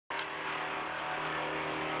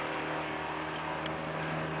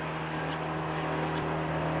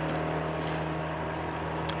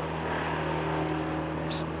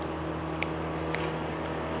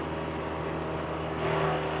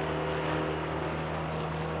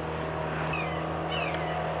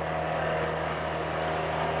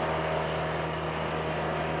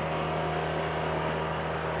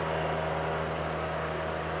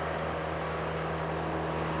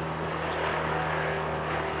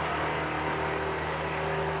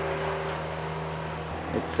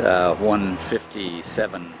It's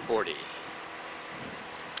 157.40.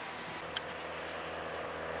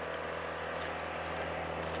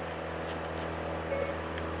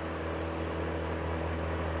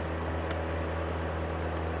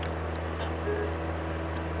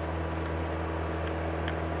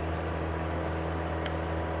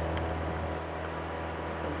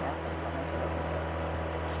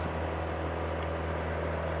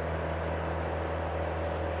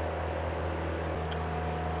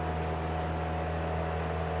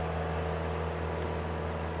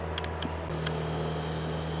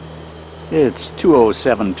 It's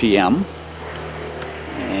 2:07 p.m.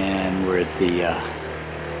 and we're at the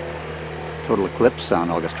total eclipse on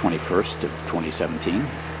August 21st of 2017,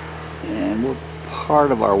 and we're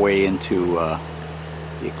part of our way into the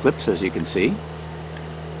eclipse, as you can see.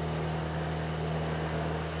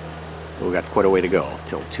 We've got quite a way to go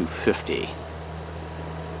till 2:50.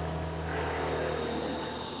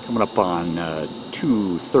 Coming up on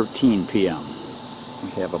 2:13 p.m. We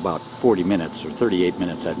have about 40 minutes, or 38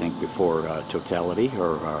 minutes, I think, before totality,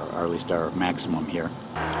 or at least our maximum here.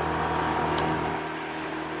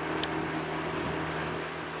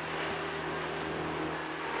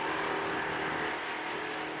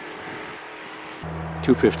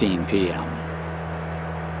 (2:15 p.m.)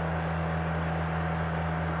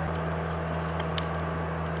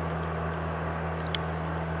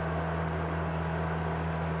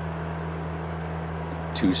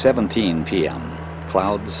 (2:17 p.m.)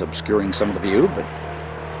 Clouds obscuring some of the view, but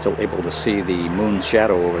still able to see the moon's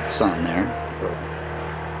shadow over the sun there. Or,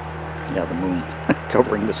 yeah, the moon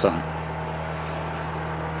covering the sun.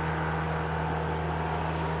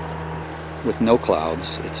 With no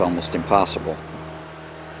clouds, it's almost impossible.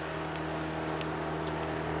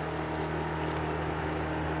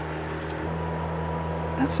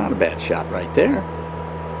 That's not a bad shot right there.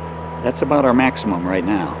 That's about our maximum right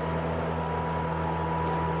now.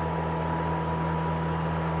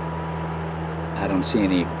 I don't see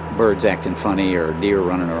any birds acting funny or deer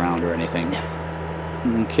running around or anything.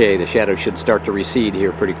 Okay, the shadow should start to recede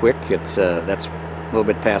here pretty quick. It's that's a little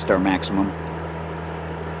bit past our maximum.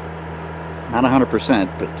 Not 100%,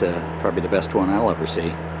 but probably the best one I'll ever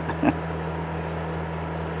see.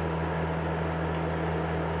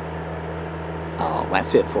 Oh,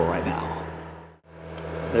 that's it for right now.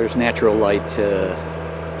 There's natural light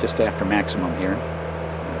just after maximum here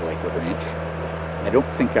at Lakewood Ranch. I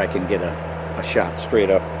don't think I can get a shot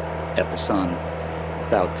straight up at the sun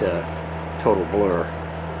without total blur.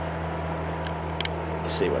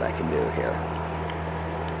 Let's see what I can do here.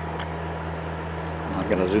 I'm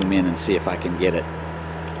going to zoom in and see if I can get it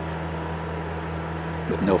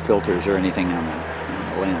with no filters or anything on the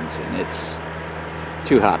lens, and it's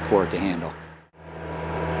too hot for it to handle.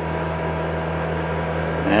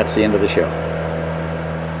 That's the end of the show.